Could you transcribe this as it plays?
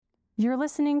You're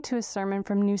listening to a sermon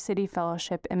from New City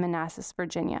Fellowship in Manassas,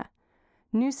 Virginia.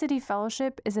 New City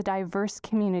Fellowship is a diverse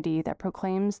community that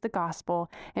proclaims the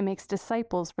gospel and makes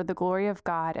disciples for the glory of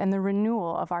God and the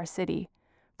renewal of our city.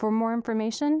 For more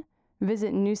information,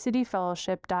 visit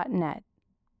newcityfellowship.net.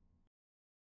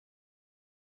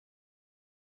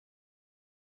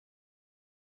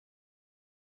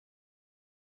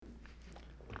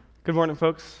 Good morning,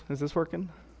 folks. Is this working?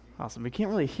 Awesome. We can't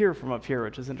really hear from up here,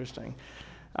 which is interesting.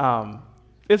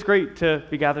 It's great to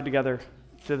be gathered together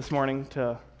this morning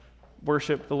to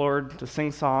worship the Lord, to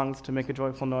sing songs, to make a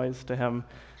joyful noise to Him,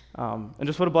 and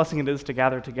just what a blessing it is to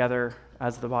gather together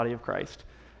as the body of Christ.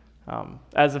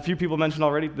 As a few people mentioned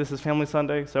already, this is Family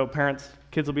Sunday, so parents,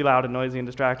 kids will be loud and noisy and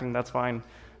distracting. That's fine.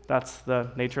 That's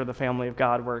the nature of the family of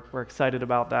God. We're excited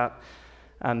about that,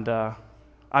 and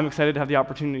I'm excited to have the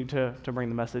opportunity to bring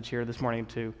the message here this morning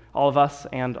to all of us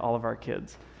and all of our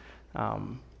kids.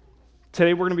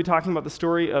 Today we're going to be talking about the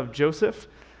story of Joseph.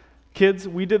 Kids,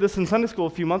 we did this in Sunday school a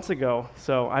few months ago,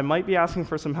 so I might be asking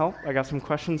for some help. I got some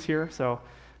questions here, so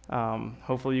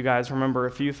hopefully you guys remember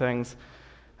a few things.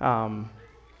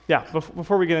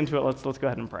 Before we get into it, let's go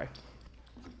ahead and pray.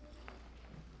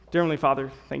 Dear Heavenly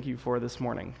Father, thank you for this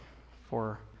morning,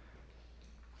 for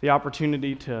the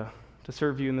opportunity to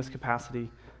serve you in this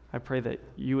capacity. I pray that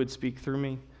you would speak through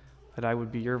me, that I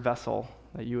would be your vessel,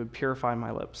 that you would purify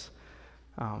my lips.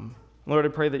 Lord, I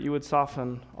pray that you would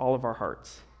soften all of our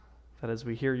hearts, that as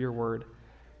we hear your word,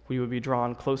 we would be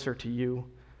drawn closer to you,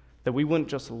 that we wouldn't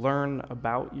just learn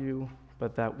about you,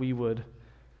 but that we would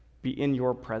be in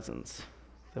your presence,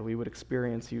 that we would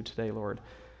experience you today, Lord,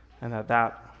 and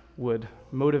that would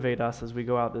motivate us as we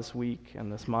go out this week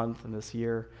and this month and this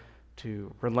year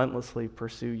to relentlessly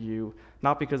pursue you,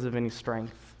 not because of any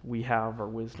strength we have or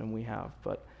wisdom we have,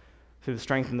 but through the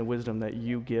strength and the wisdom that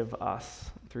you give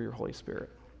us through your Holy Spirit.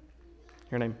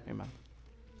 In your name, amen.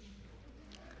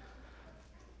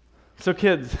 So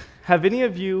kids, have any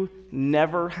of you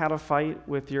never had a fight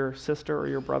with your sister or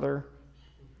your brother?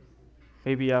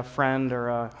 Maybe a friend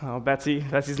or Betsy.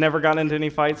 Betsy's never gotten into any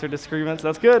fights or disagreements.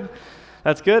 That's good.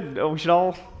 That's good. We should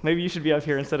all, maybe you should be up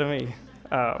here instead of me.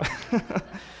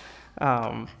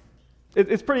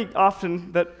 It's pretty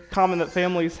often common that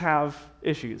families have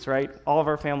issues, right? All of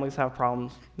our families have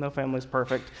problems. No family's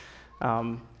perfect.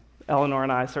 Eleanor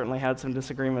and I certainly had some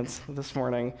disagreements this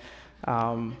morning.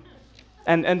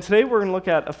 And today we're going to look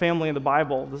at a family in the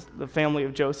Bible, the family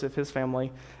of Joseph, his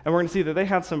family, and we're going to see that they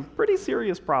had some pretty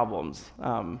serious problems.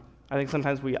 I think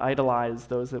sometimes we idolize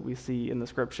those that we see in the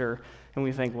scripture, and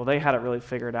we think, well, they had it really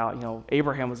figured out. You know,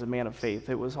 Abraham was a man of faith.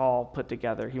 It was all put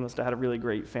together. He must have had a really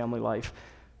great family life.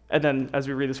 And then as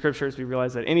we read the scriptures, we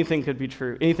realize that anything could be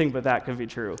true. Anything but that could be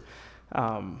true.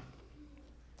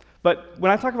 But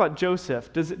when I talk about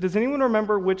Joseph, does anyone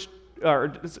remember let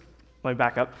me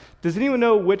back up. Does anyone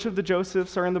know which of the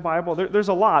Josephs are in the Bible? There's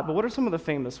a lot, but what are some of the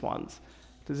famous ones?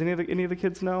 Does any of the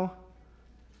kids know?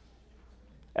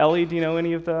 Ellie, do you know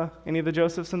any of the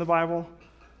Josephs in the Bible?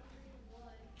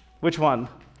 Which one?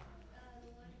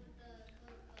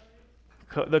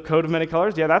 The coat of many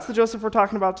colors? Yeah, that's the Joseph we're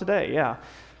talking about today, yeah.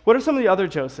 What are some of the other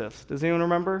Josephs? Does anyone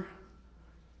remember?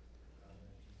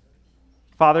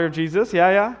 Father of Jesus,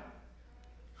 yeah.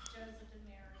 Joseph and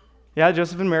Mary. Yeah,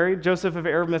 Joseph and Mary. Joseph of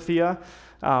Arimathea,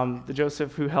 the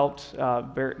Joseph who helped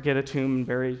get a tomb and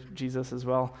bury Jesus as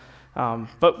well.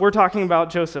 But we're talking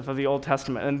about Joseph of the Old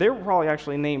Testament, and they were probably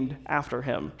actually named after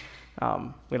him.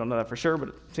 We don't know that for sure, but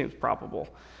it seems probable.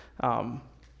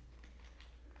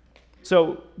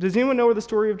 So, does anyone know where the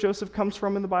story of Joseph comes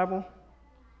from in the Bible?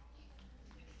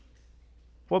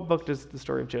 What book does the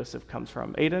story of Joseph comes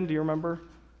from? Aiden, do you remember?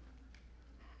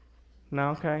 No?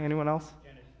 Okay. Anyone else?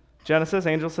 Genesis.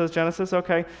 Angel says Genesis.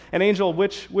 Okay. And Angel,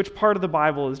 which part of the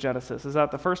Bible is Genesis? Is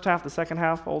that the first half, the second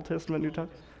half, Old Testament, New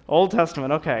Testament? Old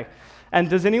Testament. Okay. And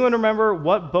does anyone remember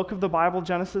what book of the Bible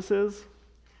Genesis is?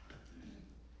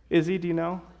 Izzy, do you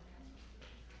know?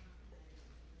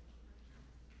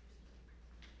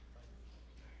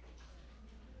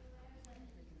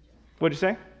 What'd you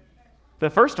say? The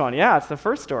first one, yeah, it's the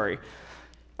first story.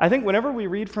 I think whenever we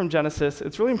read from Genesis,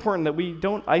 it's really important that we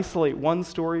don't isolate one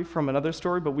story from another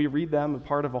story, but we read them as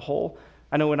part of a whole.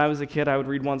 I know when I was a kid, I would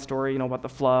read one story, about the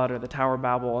flood or the Tower of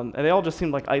Babel, and they all just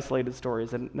seemed like isolated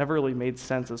stories and never really made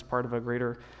sense as part of a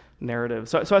greater narrative.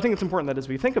 So I think it's important that as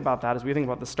we think about that, as we think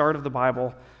about the start of the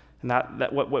Bible, and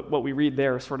that what we read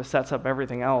there sort of sets up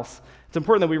everything else, it's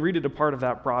important that we read it a part of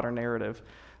that broader narrative.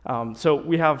 So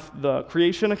we have the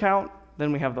creation account,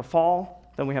 then we have the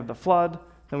fall, then we have the flood,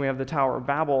 then we have the Tower of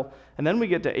Babel, and then we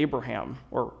get to Abraham,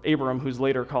 or Abram, who's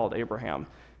later called Abraham.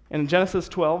 And in Genesis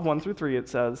 12, 1 through 3, it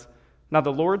says, "Now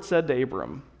the Lord said to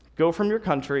Abram, "Go from your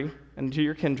country and to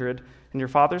your kindred and your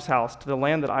father's house to the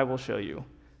land that I will show you.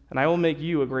 And I will make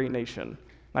you a great nation.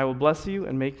 And I will bless you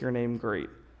and make your name great,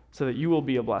 so that you will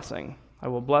be a blessing. I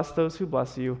will bless those who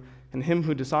bless you, and him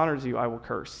who dishonors you I will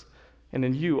curse. And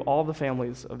in you all the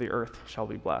families of the earth shall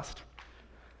be blessed."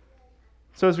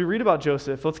 So as we read about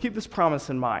Joseph, let's keep this promise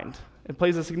in mind. It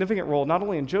plays a significant role not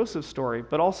only in Joseph's story,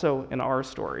 but also in our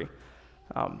story.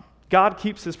 God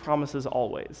keeps his promises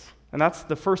always. And that's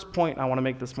the first point I want to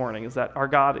make this morning, is that our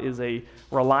God is a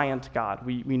reliant God.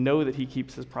 We know that he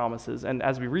keeps his promises. And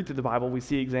as we read through the Bible, we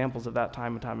see examples of that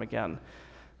time and time again.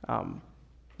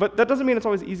 But that doesn't mean it's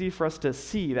always easy for us to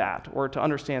see that or to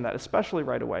understand that, especially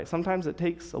right away. Sometimes it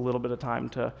takes a little bit of time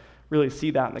to really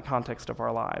see that in the context of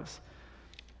our lives.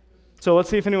 So let's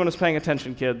see if anyone is paying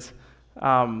attention, kids.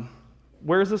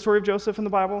 Where's the story of Joseph in the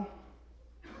Bible?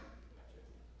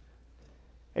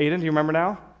 Aiden, do you remember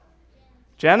now?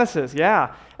 Genesis,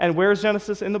 yeah. And where's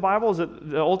Genesis in the Bible? Is it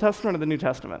the Old Testament or the New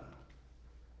Testament?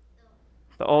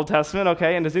 The Old Testament,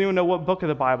 okay. And does anyone know what book of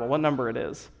the Bible, what number it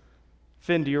is?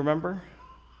 Finn, do you remember?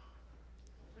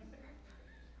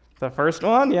 The first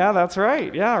one? Yeah, that's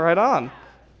right. Yeah, right on.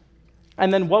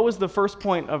 And then what was the first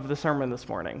point of the sermon this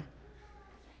morning?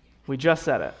 We just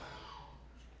said it.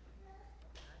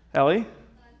 Ellie?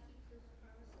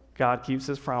 God keeps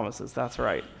his promises. That's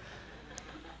right.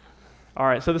 All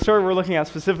right, so the story we're looking at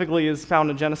specifically is found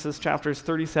in Genesis chapters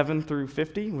 37 through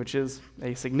 50, which is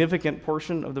a significant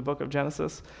portion of the book of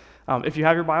Genesis. If you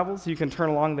have your Bibles, you can turn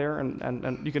along there,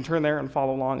 and you can turn there and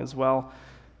follow along as well.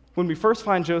 When we first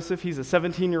find Joseph, he's a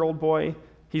 17-year-old boy.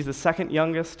 He's the second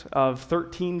youngest of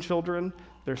 13 children.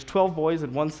 There's 12 boys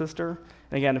and one sister.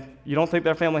 And again, if you don't think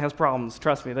their family has problems,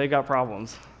 trust me, they got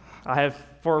problems. I have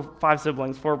 5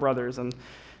 siblings, 4 brothers, and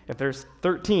if there's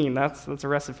 13, that's a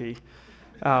recipe.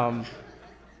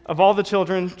 Of all the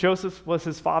children, Joseph was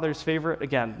his father's favorite.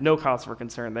 Again, no cause for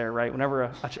concern there, right? Whenever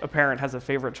a parent has a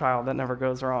favorite child, that never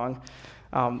goes wrong.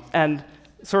 And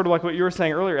sort of like what you were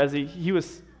saying earlier, Ezzy, he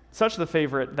was such the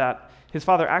favorite that his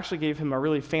father actually gave him a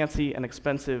really fancy and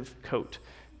expensive coat.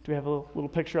 Do we have a little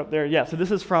picture up there? Yeah, so this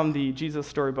is from the Jesus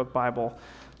Storybook Bible.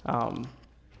 A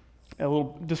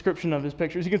little description of his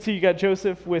pictures. You can see you got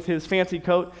Joseph with his fancy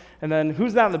coat, and then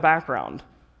who's that in the background?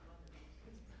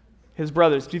 His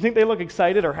brothers. Do you think they look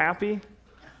excited or happy?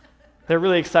 They're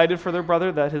really excited for their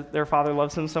brother that their father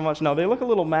loves him so much? No, they look a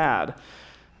little mad.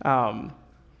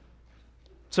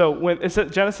 So when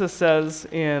Genesis says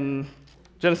in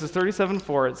Genesis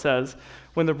 37:4, it says,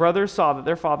 "When the brothers saw that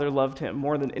their father loved him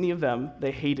more than any of them,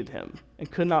 they hated him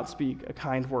and could not speak a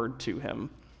kind word to him."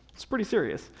 It's pretty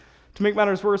serious. To make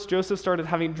matters worse, Joseph started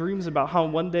having dreams about how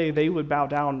one day they would bow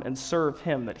down and serve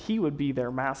him, that he would be their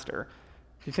master.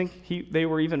 Do you think they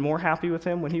were even more happy with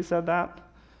him when he said that?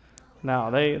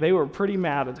 No, they were pretty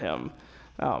mad at him.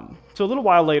 So a little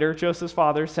while later, Joseph's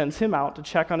father sends him out to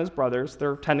check on his brothers.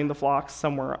 They're tending the flocks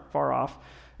somewhere far off.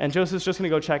 And Joseph's just going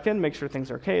to go check in, make sure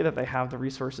things are okay, that they have the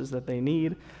resources that they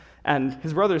need. And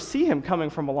his brothers see him coming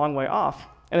from a long way off.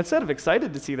 And instead of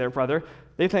excited to see their brother,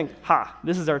 they think,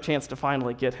 this is our chance to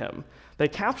finally get him. They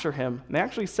capture him, and they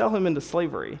actually sell him into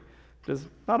slavery, which is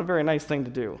not a very nice thing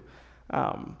to do.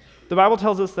 The Bible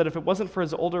tells us that if it wasn't for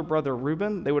his older brother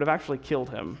Reuben, they would have actually killed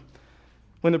him.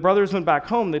 When the brothers went back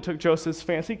home, they took Joseph's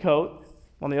fancy coat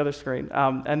on the other screen,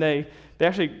 and they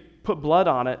actually put blood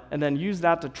on it and then used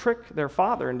that to trick their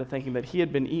father into thinking that he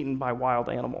had been eaten by wild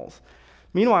animals.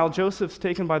 Meanwhile, Joseph's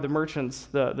taken by the merchants,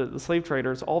 the slave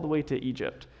traders, all the way to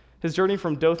Egypt. His journey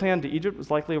from Dothan to Egypt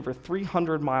was likely over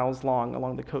 300 miles long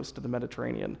along the coast of the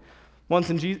Mediterranean. Once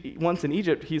in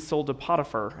Egypt, he's sold to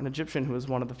Potiphar, an Egyptian who was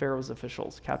one of the Pharaoh's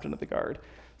officials, captain of the guard.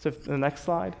 So the next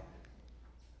slide.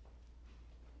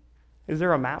 Is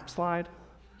there a map slide?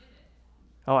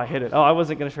 Oh, I hit it. Oh, I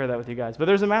wasn't going to share that with you guys, but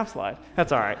there's a map slide.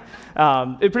 That's all right.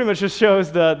 It pretty much just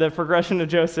shows the progression of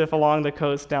Joseph along the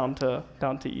coast down to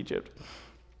Egypt.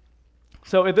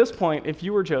 So at this point, if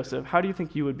you were Joseph, how do you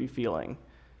think you would be feeling?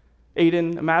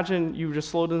 Aiden, imagine you were just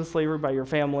sold into slavery by your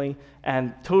family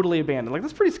and totally abandoned. Like,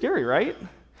 that's pretty scary, right?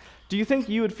 Do you think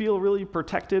you would feel really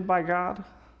protected by God?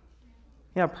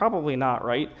 Yeah, probably not,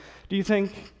 right? Do you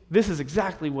think this is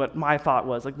exactly what my thought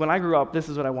was? Like, when I grew up, this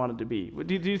is what I wanted to be.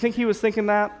 Do you think he was thinking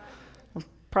that?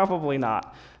 Probably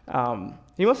not.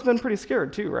 He must have been pretty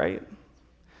scared too, right?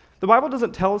 The Bible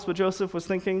doesn't tell us what Joseph was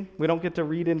thinking. We don't get to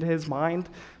read into his mind,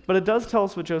 but it does tell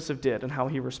us what Joseph did and how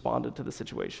he responded to the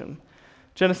situation.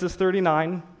 Genesis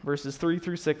 39, verses 3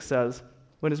 through 6 says,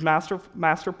 "When his master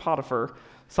Potiphar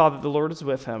saw that the Lord was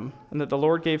with him, and that the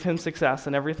Lord gave him success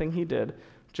in everything he did,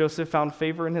 Joseph found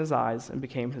favor in his eyes and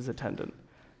became his attendant.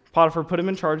 Potiphar put him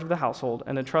in charge of the household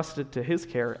and entrusted to his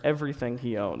care everything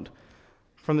he owned.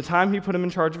 From the time he put him in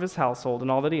charge of his household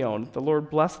and all that he owned, the Lord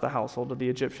blessed the household of the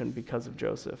Egyptian because of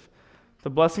Joseph. The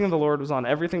blessing of the Lord was on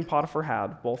everything Potiphar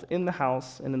had, both in the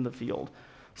house and in the field.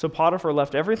 So Potiphar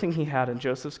left everything he had in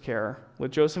Joseph's care.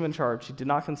 With Joseph in charge, he did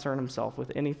not concern himself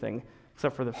with anything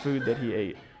except for the food that he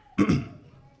ate.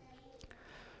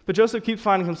 But Joseph keeps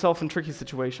finding himself in tricky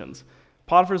situations.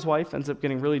 Potiphar's wife ends up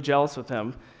getting really jealous with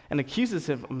him and accuses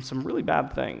him of some really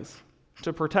bad things.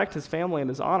 To protect his family and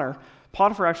his honor,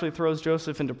 Potiphar actually throws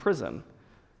Joseph into prison.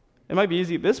 It might be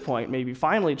easy at this point, maybe.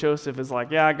 Finally, Joseph is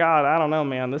like, yeah, God, I don't know,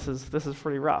 man, this is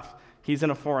pretty rough. He's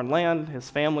in a foreign land, his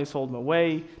family sold him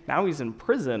away, now he's in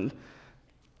prison.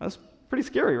 That's pretty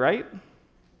scary, right?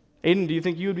 Aiden, do you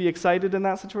think you would be excited in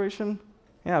that situation?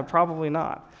 Yeah, probably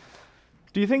not.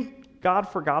 Do you think God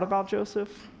forgot about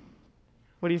Joseph?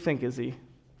 What do you think, Izzy?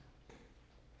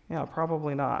 Yeah,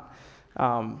 probably not.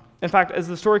 In fact, as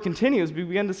the story continues, we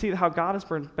begin to see how God has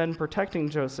been protecting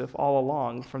Joseph all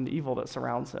along from the evil that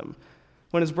surrounds him.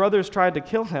 When his brothers tried to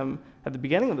kill him at the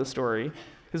beginning of the story,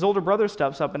 his older brother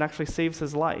steps up and actually saves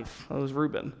his life. That was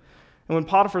Reuben. And when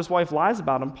Potiphar's wife lies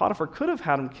about him, Potiphar could have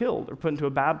had him killed or put into a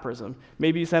bad prison.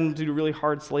 Maybe send him to do really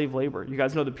hard slave labor. You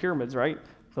guys know the pyramids, right?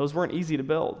 Those weren't easy to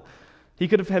build. He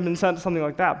could have been sent to something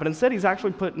like that, but instead he's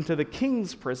actually put into the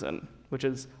king's prison, which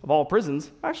is, of all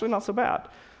prisons, actually not so bad.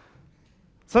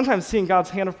 Sometimes seeing God's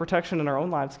hand of protection in our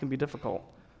own lives can be difficult.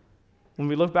 When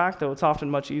we look back, though, it's often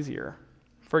much easier.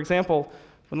 For example,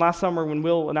 last summer when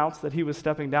Will announced that he was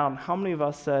stepping down, how many of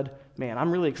us said, man,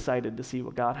 I'm really excited to see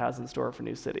what God has in store for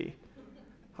New City?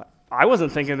 I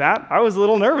wasn't thinking that. I was a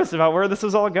little nervous about where this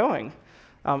was all going.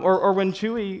 Or when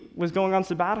Chewy was going on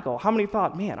sabbatical, how many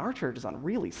thought, man, our church is on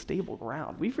really stable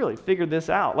ground. We've really figured this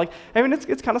out.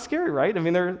 It's kind of scary, right?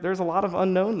 There's a lot of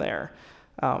unknown there.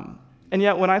 And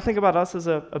yet, when I think about us as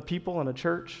a people and a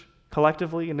church,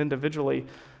 collectively and individually,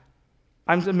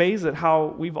 I'm amazed at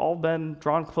how we've all been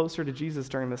drawn closer to Jesus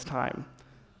during this time.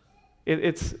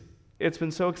 It's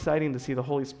been so exciting to see the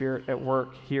Holy Spirit at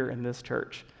work here in this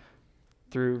church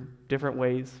through different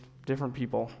ways, different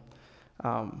people.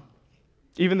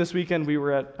 Even this weekend, we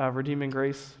were at Redeeming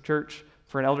Grace Church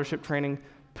for an eldership training.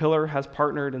 Pillar has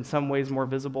partnered in some ways more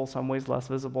visible, some ways less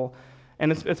visible.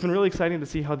 And it's been really exciting to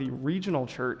see how the regional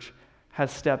church has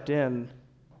stepped in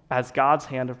as God's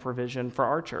hand of provision for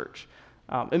our church.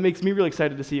 It makes me really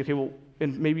excited to see,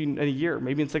 maybe in a year,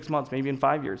 maybe in 6 months, maybe in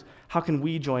 5 years, how can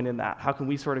we join in that? How can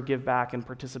we sort of give back and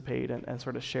participate and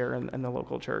sort of share in the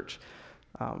local church?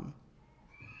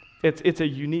 It's a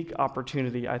unique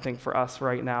opportunity, I think, for us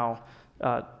right now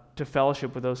to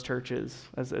fellowship with those churches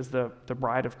as the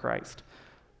bride of Christ.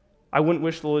 I wouldn't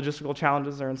wish the logistical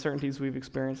challenges or uncertainties we've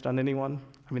experienced on anyone.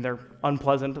 They're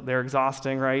unpleasant, they're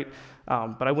exhausting, right?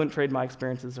 But I wouldn't trade my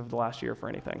experiences of the last year for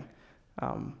anything.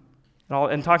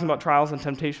 And talking about trials and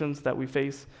temptations that we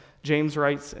face, James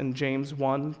writes in James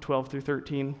 1, 12 through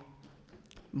 13,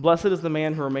 "Blessed is the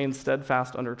man who remains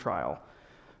steadfast under trial,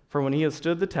 for when he has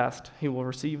stood the test, he will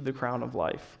receive the crown of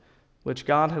life, which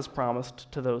God has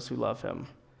promised to those who love him.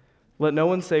 Let no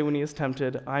one say when he is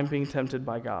tempted, I am being tempted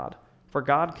by God. For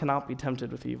God cannot be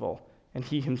tempted with evil, and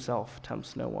he himself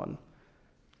tempts no one."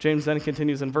 James then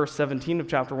continues in verse 17 of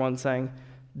chapter 1 saying,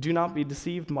 "Do not be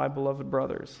deceived, my beloved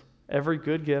brothers. Every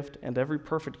good gift and every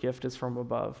perfect gift is from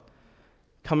above,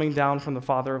 coming down from the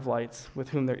Father of lights, with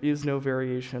whom there is no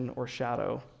variation or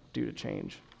shadow due to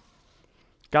change."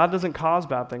 God doesn't cause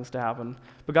bad things to happen,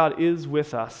 but God is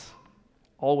with us,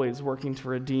 always working to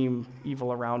redeem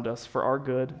evil around us for our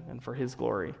good and for his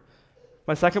glory.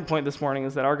 My second point this morning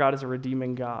is that our God is a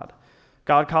redeeming God.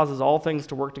 God causes all things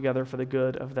to work together for the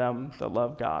good of them that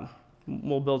love God.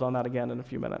 We'll build on that again in a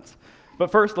few minutes.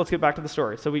 But first, let's get back to the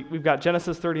story. So we've got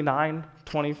Genesis 39,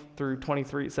 20 through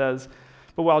 23. It says,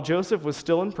 "But while Joseph was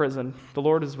still in prison, the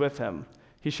Lord is with him.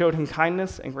 He showed him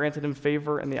kindness and granted him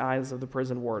favor in the eyes of the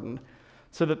prison warden,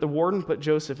 so that the warden put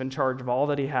Joseph in charge of all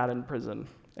that he had in prison,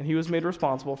 and he was made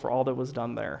responsible for all that was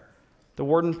done there. The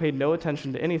warden paid no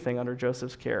attention to anything under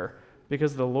Joseph's care,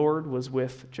 because the Lord was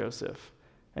with Joseph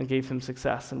and gave him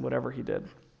success in whatever he did."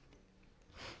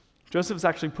 Joseph's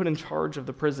actually put in charge of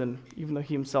the prison, even though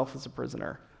he himself is a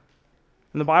prisoner.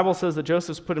 And the Bible says that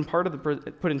Joseph's put in charge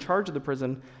of the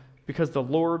prison because the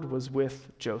Lord was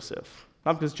with Joseph.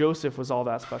 Not because Joseph was all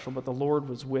that special, but the Lord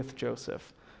was with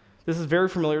Joseph. This is very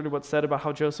familiar to what's said about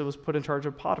how Joseph was put in charge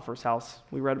of Potiphar's house.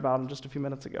 We read about him just a few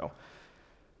minutes ago.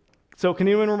 So can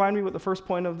anyone remind me what the first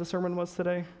point of the sermon was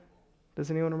today? Does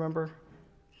anyone remember?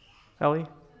 Ellie?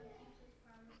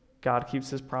 God keeps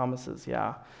his promises,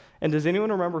 yeah. And does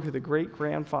anyone remember who the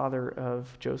great-grandfather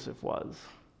of Joseph was?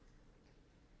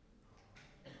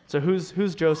 So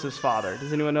who's Joseph's father?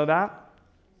 Does anyone know that?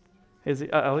 Is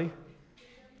it Ellie?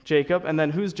 Jacob. And then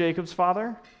who's Jacob's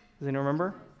father? Does anyone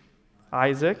remember?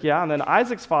 Isaac, yeah. And then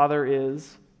Isaac's father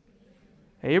is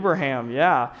Abraham,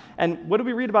 yeah. And what did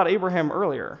we read about Abraham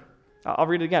earlier? I'll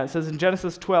read it again. It says in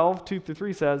Genesis 12,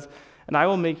 2-3 says, "And I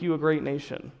will make you a great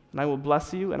nation, and I will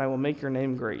bless you, and I will make your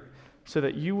name great, so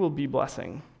that you will be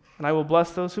blessing. And I will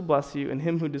bless those who bless you, and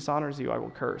him who dishonors you I will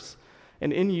curse.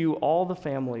 And in you all the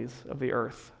families of the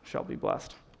earth shall be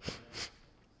blessed."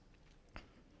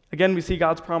 Again, we see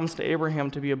God's promise to Abraham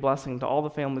to be a blessing to all the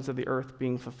families of the earth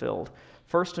being fulfilled,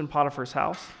 first in Potiphar's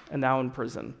house, and now in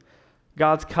prison.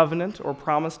 God's covenant or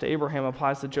promise to Abraham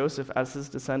applies to Joseph as his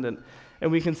descendant,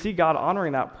 and we can see God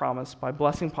honoring that promise by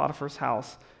blessing Potiphar's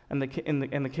house and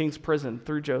the king's prison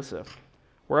through Joseph.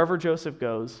 Wherever Joseph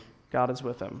goes, God is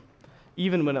with him,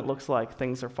 even when it looks like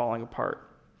things are falling apart.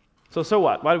 So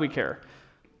what? Why do we care?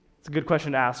 It's a good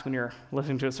question to ask when you're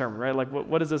listening to a sermon, right? Like,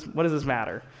 what does this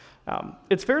matter?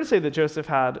 It's fair to say that Joseph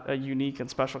had a unique and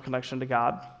special connection to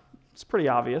God. It's pretty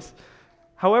obvious.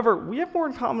 However, we have more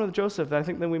in common with Joseph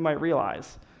than we might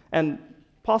realize. And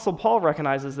Apostle Paul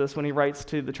recognizes this when he writes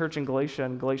to the church in Galatia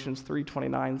in Galatians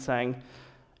 3:29, saying,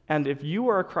 "And if you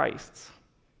are Christ's,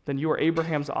 then you are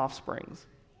Abraham's offsprings,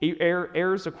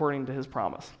 heirs according to his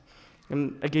promise."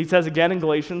 And he says again in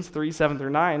Galatians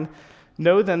 3:7-9,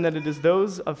 "Know then that it is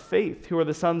those of faith who are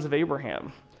the sons of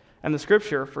Abraham. And the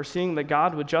scripture, foreseeing that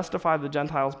God would justify the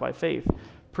Gentiles by faith,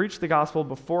 preached the gospel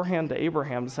beforehand to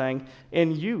Abraham, saying,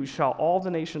 'In you shall all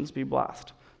the nations be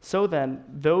blessed.' So then,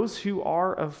 those who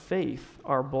are of faith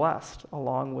are blessed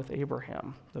along with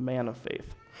Abraham, the man of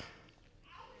faith."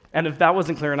 And if that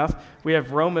wasn't clear enough, we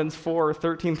have Romans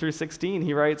 4:13-16.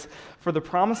 He writes, "For the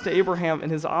promise to Abraham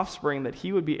and his offspring that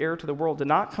he would be heir to the world did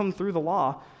not come through the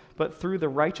law, but through the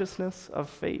righteousness of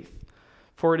faith.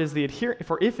 For if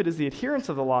it is the adherents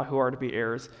of the law who are to be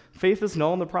heirs, faith is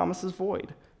null and the promise is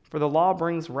void. For the law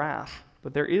brings wrath,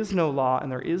 but there is no law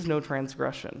and there is no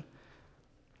transgression.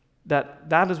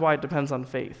 That is why it depends on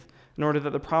faith, in order that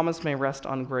the promise may rest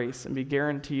on grace and be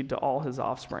guaranteed to all his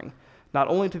offspring, not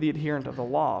only to the adherent of the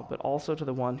law, but also to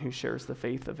the one who shares the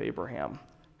faith of Abraham,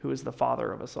 who is the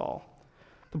father of us all."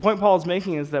 The point Paul is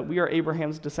making is that we are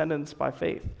Abraham's descendants by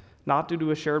faith, not due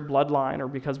to a shared bloodline or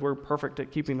because we're perfect at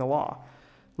keeping the law.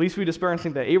 Least we despair and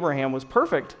think that Abraham was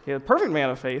perfect, a perfect man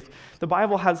of faith. The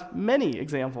Bible has many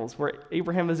examples where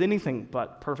Abraham is anything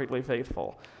but perfectly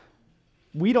faithful.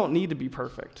 We don't need to be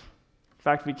perfect. In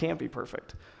fact, we can't be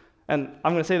perfect. And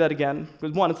I'm going to say that again,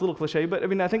 because one, it's a little cliche, but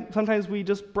I think sometimes we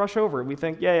just brush over it. We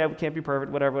think, yeah, we can't be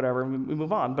perfect, whatever, and we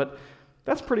move on. But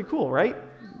that's pretty cool, right?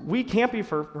 We can't be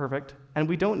perfect, and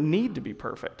we don't need to be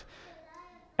perfect.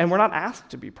 And we're not asked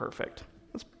to be perfect.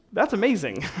 That's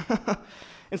amazing.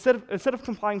 Instead of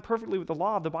complying perfectly with the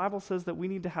law, the Bible says that we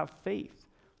need to have faith.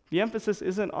 The emphasis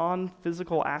isn't on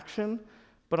physical action,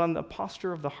 but on the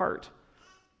posture of the heart.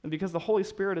 And because the Holy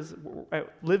Spirit is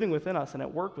living within us and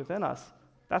at work within us,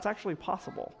 that's actually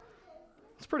possible.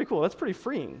 It's pretty cool. That's pretty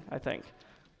freeing, I think.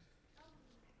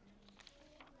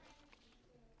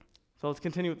 So let's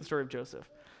continue with the story of Joseph.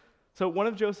 So one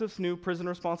of Joseph's new prison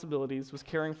responsibilities was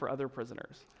caring for other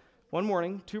prisoners. One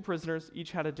morning, 2 prisoners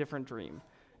each had a different dream.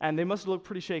 And they must have looked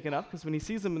pretty shaken up, because when he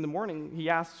sees them in the morning, he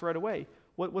asks right away,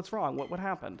 what's wrong? What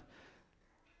happened?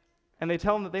 And they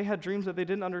tell him that they had dreams that they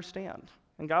didn't understand.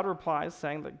 And God replies,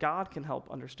 saying that God can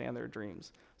help understand their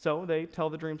dreams. So they tell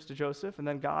the dreams to Joseph, and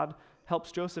then God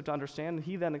helps Joseph to understand, and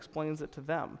he then explains it to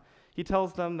them. He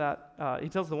tells the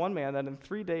one man that in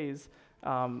 3 days,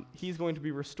 he's going to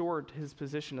be restored to his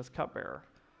position as cupbearer.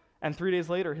 And 3 days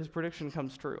later, his prediction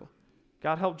comes true.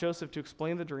 God helped Joseph to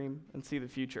explain the dream and see the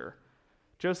future.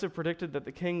 Joseph predicted that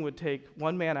the king would take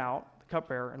one man out, the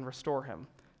cupbearer, and restore him.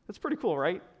 That's pretty cool,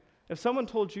 right? If someone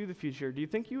told you the future, do you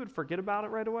think you would forget about it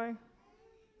right away?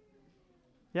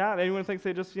 Yeah, anyone thinks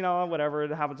they just, whatever,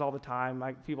 it happens all the time.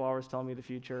 People always tell me the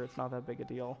future, it's not that big a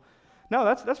deal. No,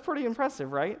 that's pretty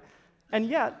impressive, right? And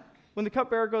yet, when the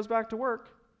cupbearer goes back to work,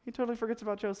 he totally forgets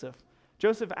about Joseph.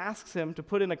 Joseph asks him to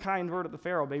put in a kind word at the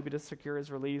Pharaoh, maybe to secure his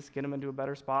release, get him into a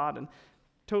better spot, and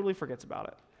totally forgets about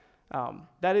it.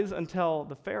 That is until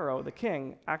the Pharaoh, the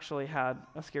king, actually had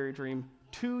a scary dream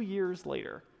 2 years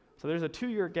later. So there's a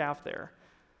 2-year gap there.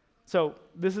 So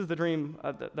this is the dream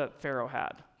that Pharaoh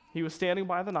had. He was standing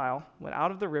by the Nile when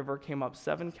out of the river came up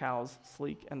 7 cows,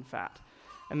 sleek and fat,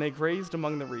 and they grazed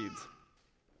among the reeds.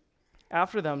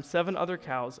 After them, 7 other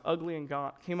cows, ugly and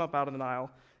gaunt, came up out of the Nile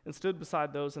and stood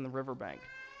beside those in the riverbank.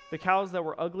 The cows that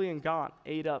were ugly and gaunt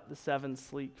ate up the 7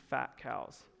 sleek, fat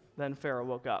cows. Then Pharaoh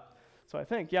woke up. So I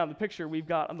think, in the picture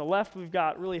on the left, we've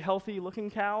got really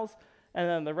healthy-looking cows, and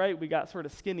then on the right, we got sort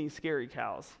of skinny, scary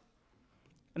cows.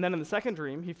 And then in the second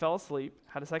dream, he fell asleep,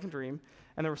 had a second dream,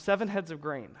 and there were 7 heads of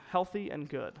grain, healthy and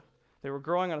good. They were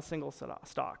growing on a single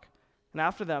stalk. And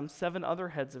after them, 7 other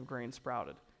heads of grain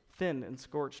sprouted, thin and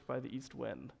scorched by the east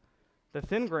wind. The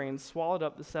thin grain swallowed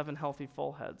up the 7 healthy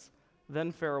full heads.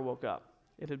 Then Pharaoh woke up.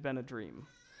 It had been a dream.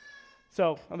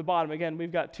 So on the bottom, again,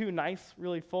 we've got 2 nice,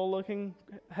 really full-looking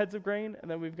heads of grain,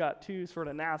 and then we've got 2 sort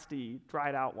of nasty,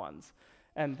 dried-out ones.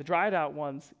 And the dried-out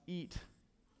ones eat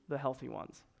the healthy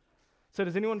ones. So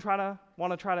does anyone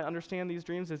want to try to understand these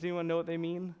dreams? Does anyone know what they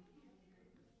mean?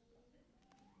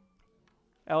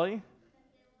 Ellie?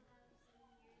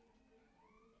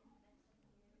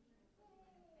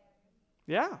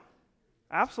 Yeah,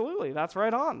 absolutely. That's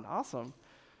right on. Awesome.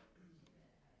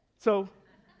 So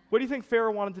what do you think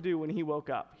Pharaoh wanted to do when he woke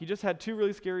up? He just had 2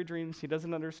 really scary dreams. He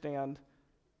doesn't understand.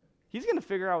 He's going to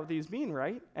figure out what these mean,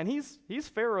 right? And he's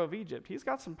Pharaoh of Egypt. He's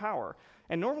got some power.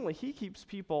 And normally he keeps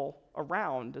people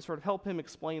around to sort of help him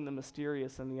explain the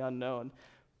mysterious and the unknown.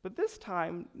 But this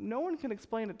time, no one can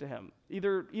explain it to him.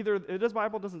 Either this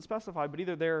Bible doesn't specify, but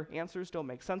either their answers don't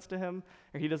make sense to him,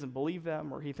 or he doesn't believe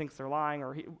them, or he thinks they're lying,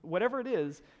 or whatever it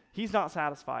is, he's not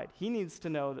satisfied. He needs to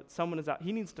know that someone is out.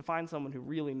 He needs to find someone who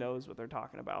really knows what they're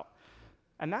talking about.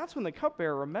 And that's when the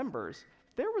cupbearer remembers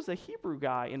there was a Hebrew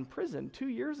guy in prison 2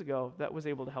 years ago that was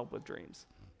able to help with dreams.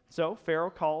 So Pharaoh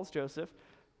calls Joseph,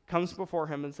 comes before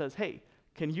him and says, hey,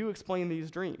 can you explain these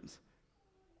dreams?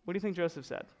 What do you think Joseph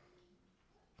said?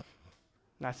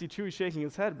 And I see Chewy shaking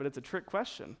his head, but it's a trick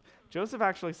question. Joseph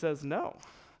actually says, no,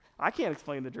 I can't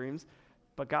explain the dreams,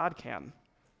 but God can.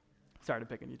 Sorry to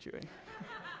pick on you, Chewy.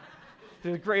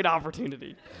 It's a great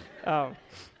opportunity. So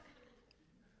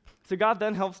God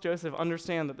then helps Joseph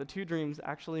understand that the 2 dreams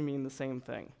actually mean the same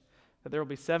thing, that there will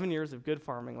be 7 years of good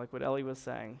farming, like what Ellie was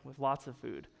saying, with lots of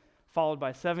food, followed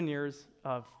by 7 years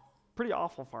of pretty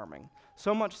awful farming,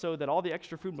 so much so that all the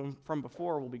extra food from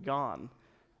before will be gone,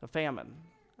 a famine.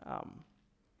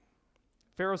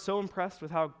 Pharaoh's so impressed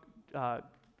with how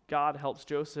God helps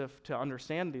Joseph to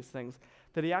understand these things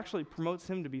that he actually promotes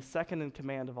him to be second in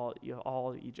command of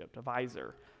all of Egypt, a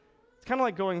vizier. It's kind of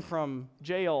like going from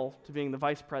jail to being the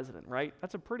vice president, right?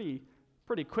 That's a pretty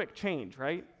quick change,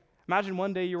 right? Imagine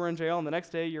one day you were in jail and the next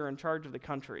day you're in charge of the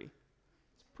country.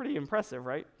 It's pretty impressive,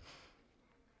 right?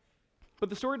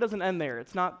 But the story doesn't end there.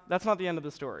 That's not the end of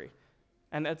the story.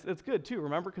 And it's good too,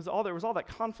 remember? Because there was all that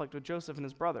conflict with Joseph and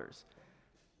his brothers.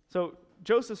 So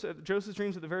Joseph's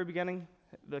dreams at the very beginning,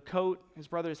 the coat, his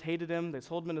brothers hated him, they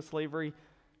sold him into slavery.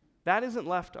 That isn't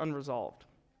left unresolved.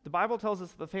 The Bible tells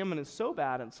us that the famine is so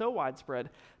bad and so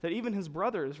widespread that even his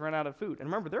brothers ran out of food. And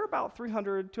remember, they're about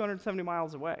 270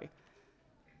 miles away.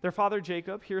 Their father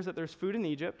Jacob hears that there's food in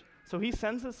Egypt, so he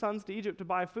sends his sons to Egypt to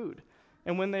buy food.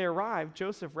 And when they arrive,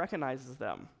 Joseph recognizes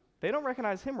them. They don't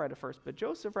recognize him right at first, but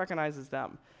Joseph recognizes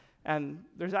them. And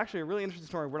there's actually a really interesting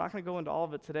story. We're not going to go into all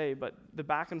of it today, but the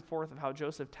back and forth of how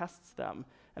Joseph tests them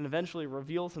and eventually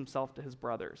reveals himself to his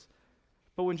brothers.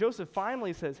 But when Joseph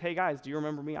finally says, hey guys, do you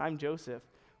remember me? I'm Joseph.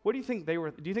 What do you think they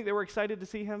were? Do you think they were excited to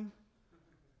see him?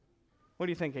 What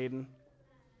do you think, Aiden?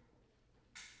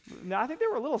 No, I think they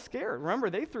were a little scared. Remember,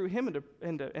 they threw him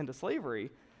into slavery,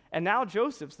 and now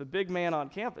Joseph's the big man on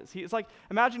campus. It's like,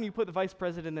 imagine you put the vice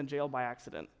president in jail by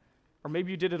accident, or maybe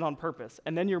you did it on purpose,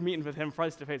 and then you're meeting with him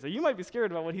face to face. So you might be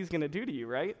scared about what he's going to do to you,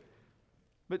 right?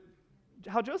 But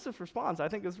how Joseph responds, I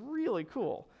think, is really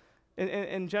cool.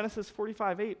 In Genesis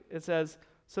 45:8, it says,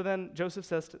 so then Joseph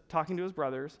says, talking to his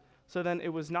brothers, so then it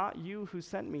was not you who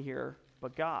sent me here,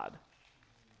 but God.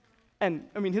 And,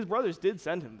 I mean, his brothers did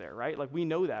send him there, right? Like, we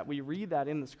know that. We read that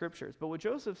in the scriptures. But what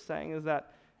Joseph's saying is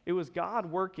that it was God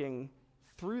working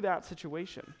through that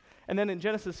situation. And then in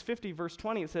Genesis 50, verse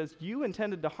 20, it says, you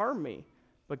intended to harm me,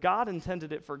 but God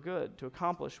intended it for good, to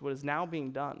accomplish what is now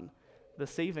being done, the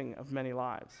saving of many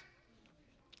lives.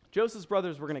 Joseph's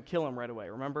brothers were going to kill him right away,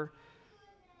 remember?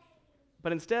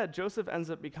 But instead, Joseph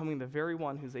ends up becoming the very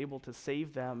one who's able to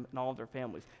save them and all of their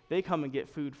families. They come and get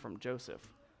food from Joseph.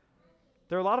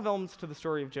 There are a lot of elements to the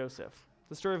story of Joseph.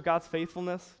 The story of God's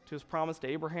faithfulness to his promise to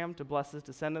Abraham to bless his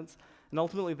descendants, and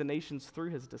ultimately the nations through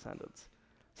his descendants.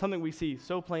 Something we see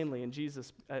so plainly in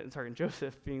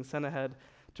Joseph being sent ahead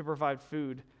to provide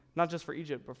food, not just for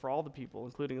Egypt, but for all the people,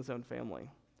 including his own family.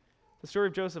 The story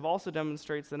of Joseph also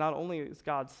demonstrates that not only is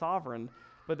God sovereign,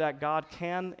 but that God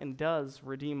can and does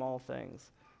redeem all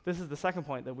things. This is the second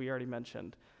point that we already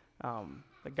mentioned,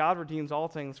 that God redeems all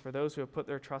things for those who have put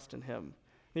their trust in him.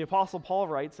 The Apostle Paul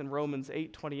writes in Romans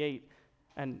 8:28,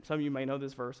 and some of you may know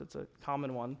this verse, it's a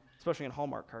common one, especially in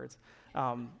Hallmark cards,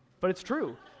 but it's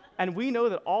true. And we know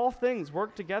that all things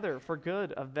work together for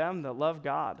good of them that love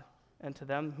God and to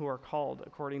them who are called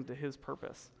according to his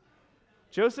purpose.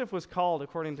 Joseph was called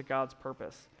according to God's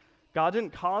purpose. God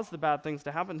didn't cause the bad things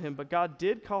to happen to him, but God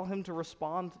did call him to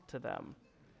respond to them.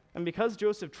 And because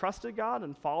Joseph trusted God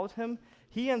and followed him,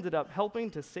 he ended up helping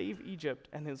to save Egypt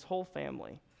and his whole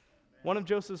family. One of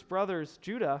Joseph's brothers,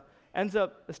 Judah, ends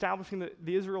up establishing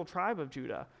the Israel tribe of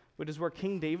Judah, which is where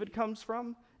King David comes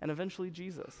from, and eventually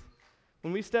Jesus.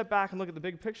 When we step back and look at the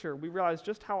big picture, we realize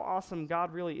just how awesome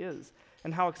God really is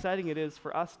and how exciting it is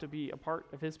for us to be a part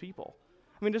of his people.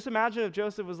 I mean, just imagine if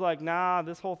Joseph was like, nah,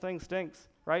 this whole thing stinks,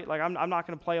 right? Like, I'm not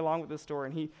going to play along with this story.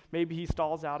 And maybe he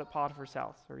stalls out at Potiphar's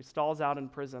house, or he stalls out in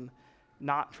prison,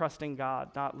 not trusting God,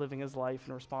 not living his life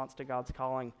in response to God's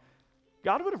calling.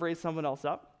 God would have raised someone else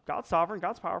up. God's sovereign,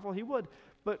 God's powerful, he would.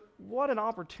 But what an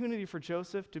opportunity for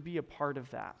Joseph to be a part of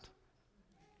that.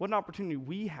 What an opportunity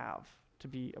we have to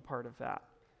be a part of that.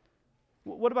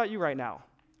 What about you right now?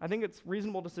 I think it's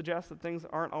reasonable to suggest that things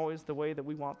aren't always the way that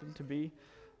we want them to be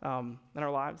in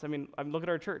our lives. I mean, look at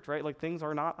our church, right? Like, things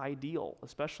are not ideal,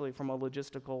 especially from a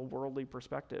logistical, worldly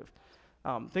perspective.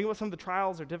 Think about some of the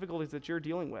trials or difficulties that you're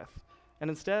dealing with. And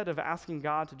instead of asking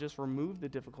God to just remove the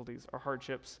difficulties or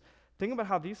hardships, think about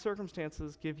how these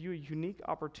circumstances give you a unique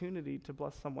opportunity to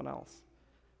bless someone else.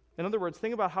 In other words,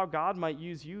 think about how God might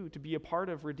use you to be a part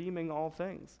of redeeming all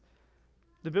things.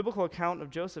 The biblical account of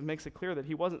Joseph makes it clear that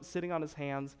he wasn't sitting on his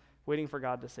hands waiting for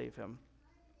God to save him.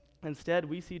 Instead,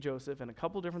 we see Joseph in a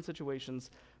couple different situations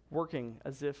working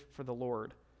as if for the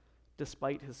Lord,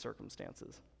 despite his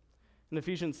circumstances. In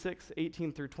Ephesians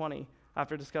 6:18 through 20,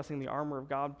 after discussing the armor of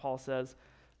God, Paul says,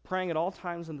 praying at all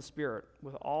times in the Spirit,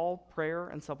 with all prayer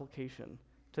and supplication.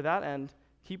 To that end,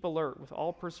 keep alert with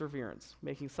all perseverance,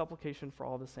 making supplication for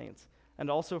all the saints,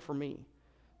 and also for me,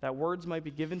 that words might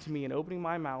be given to me in opening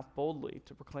my mouth boldly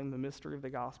to proclaim the mystery of the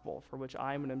gospel, for which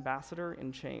I am an ambassador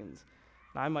in chains,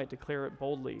 and I might declare it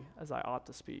boldly as I ought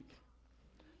to speak.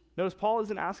 Notice Paul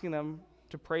isn't asking them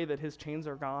to pray that his chains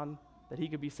are gone, that he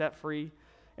could be set free.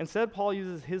 Instead, Paul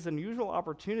uses his unusual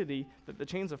opportunity that the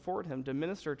chains afford him to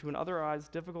minister to an otherwise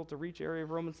difficult-to-reach area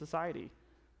of Roman society.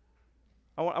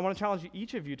 I want to challenge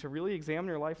each of you to really examine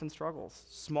your life and struggles,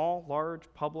 small, large,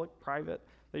 public, private,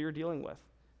 that you're dealing with.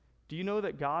 Do you know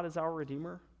that God is our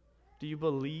Redeemer? Do you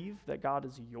believe that God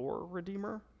is your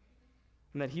Redeemer?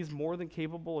 And that he's more than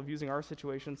capable of using our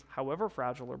situations, however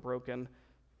fragile or broken,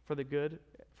 for the good,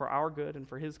 for our good, and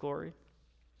for his glory?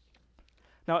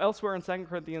 Now, elsewhere in 2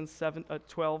 Corinthians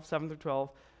 12, 7 through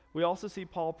 12, we also see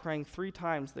Paul praying 3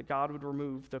 times that God would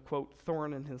remove the, quote,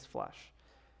 thorn in his flesh.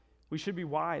 We should be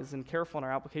wise and careful in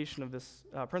our application of this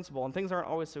principle, and things aren't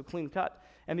always so clean-cut.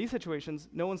 In these situations,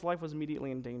 no one's life was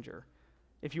immediately in danger.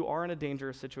 If you are in a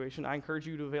dangerous situation, I encourage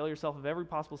you to avail yourself of every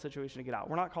possible situation to get out.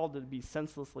 We're not called to be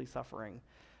senselessly suffering,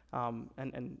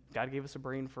 and God gave us a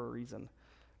brain for a reason.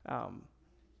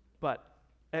 But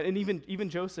even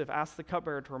Joseph asked the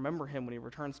cupbearer to remember him when he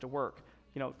returns to work,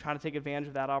 trying to take advantage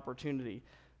of that opportunity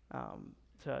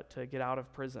to get out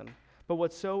of prison. But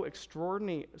what's so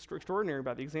extraordinary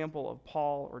about the example of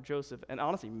Paul or Joseph, and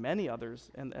honestly many others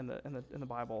in the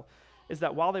Bible, is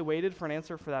that while they waited for an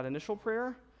answer for that initial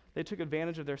prayer, they took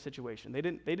advantage of their situation. They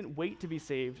didn't wait to be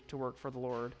saved to work for the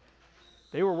Lord.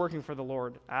 They were working for the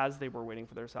Lord as they were waiting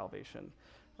for their salvation.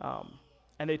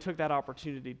 And they took that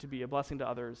opportunity to be a blessing to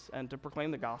others and to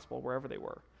proclaim the gospel wherever they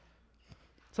were.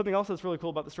 Something else that's really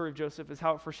cool about the story of Joseph is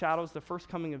how it foreshadows the first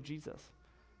coming of Jesus.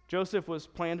 Joseph was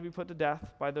planned to be put to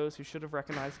death by those who should have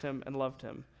recognized him and loved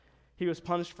him. He was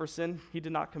punished for sin he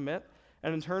did not commit,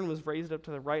 and in turn was raised up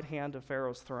to the right hand of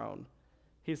Pharaoh's throne.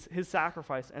 His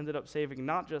sacrifice ended up saving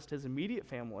not just his immediate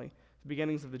family, the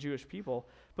beginnings of the Jewish people,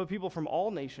 but people from all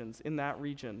nations in that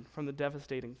region from the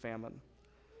devastating famine.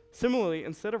 Similarly,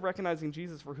 instead of recognizing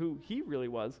Jesus for who he really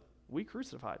was, we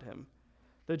crucified him.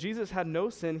 Though Jesus had no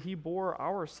sin, he bore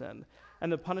our sin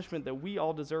and the punishment that we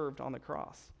all deserved on the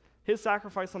cross. His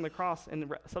sacrifice on the cross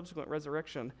and subsequent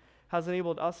resurrection has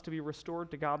enabled us to be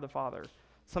restored to God the Father,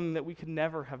 something that we could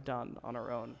never have done on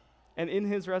our own. And in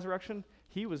his resurrection,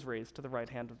 he was raised to the right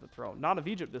hand of the throne, not of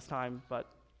Egypt this time, but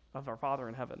of our Father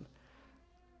in heaven,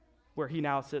 where he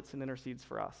now sits and intercedes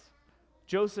for us.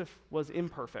 Joseph was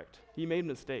imperfect. He made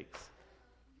mistakes,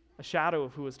 a shadow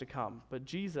of who was to come, but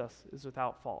Jesus is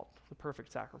without fault, the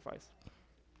perfect sacrifice.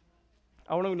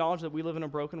 I want to acknowledge that we live in a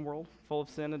broken world full of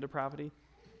sin and depravity.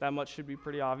 That much should be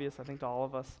pretty obvious, I think, to all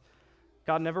of us.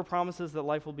 God never promises that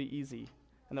life will be easy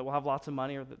and that we'll have lots of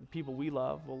money or that the people we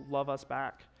love will love us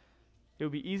back. It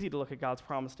would be easy to look at God's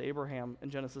promise to Abraham in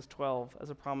Genesis 12 as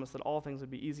a promise that all things would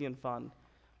be easy and fun.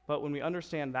 But when we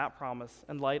understand that promise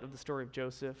in light of the story of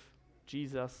Joseph,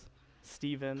 Jesus,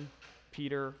 Stephen,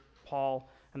 Peter, Paul,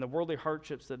 and the worldly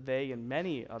hardships that they and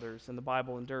many others in the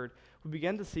Bible endured, we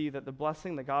begin to see that the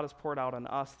blessing that God has poured out on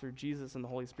us through Jesus and the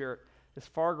Holy Spirit is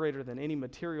far greater than any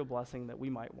material blessing that we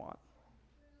might want.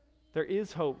 There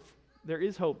is hope. There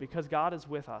is hope because God is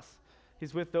with us.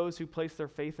 He's with those who place their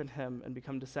faith in him and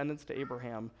become descendants to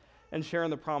Abraham and share in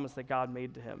the promise that God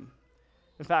made to him.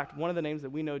 In fact, one of the names that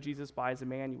we know Jesus by is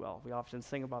Emmanuel. We often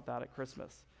sing about that at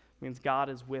Christmas. It means God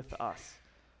is with us.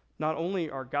 Not only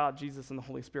are God, Jesus, and the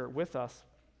Holy Spirit with us,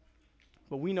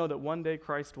 but we know that one day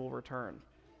Christ will return,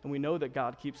 and we know that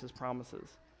God keeps his promises.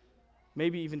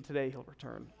 Maybe even today he'll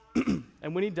return.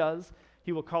 And when he does,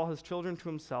 he will call his children to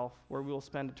himself, where we will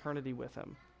spend eternity with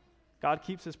him. God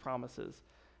keeps his promises,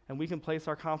 and we can place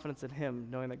our confidence in him,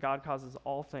 knowing that God causes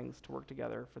all things to work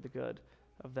together for the good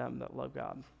of them that love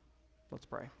God. Let's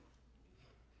pray.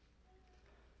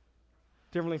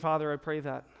 Dear Heavenly Father, I pray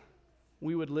that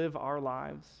we would live our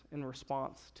lives in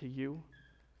response to you,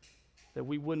 that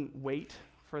we wouldn't wait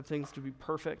for things to be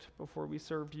perfect before we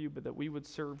served you, but that we would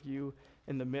serve you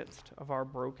in the midst of our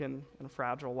broken and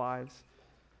fragile lives,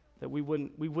 that we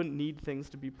wouldn't need things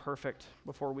to be perfect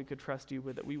before we could trust you,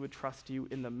 but that we would trust you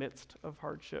in the midst of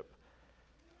hardship.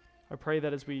 I pray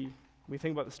that as we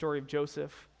think about the story of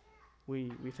Joseph, we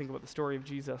think about the story of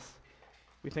Jesus,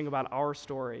 we think about our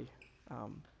story,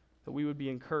 that we would be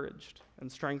encouraged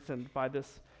and strengthened by the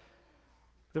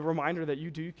reminder that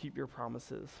you do keep your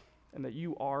promises and that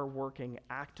you are working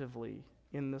actively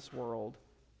in this world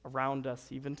around us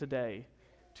even today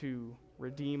to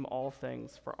redeem all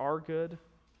things for our good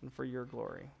and for your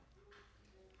glory.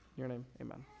 In your name,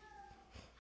 amen.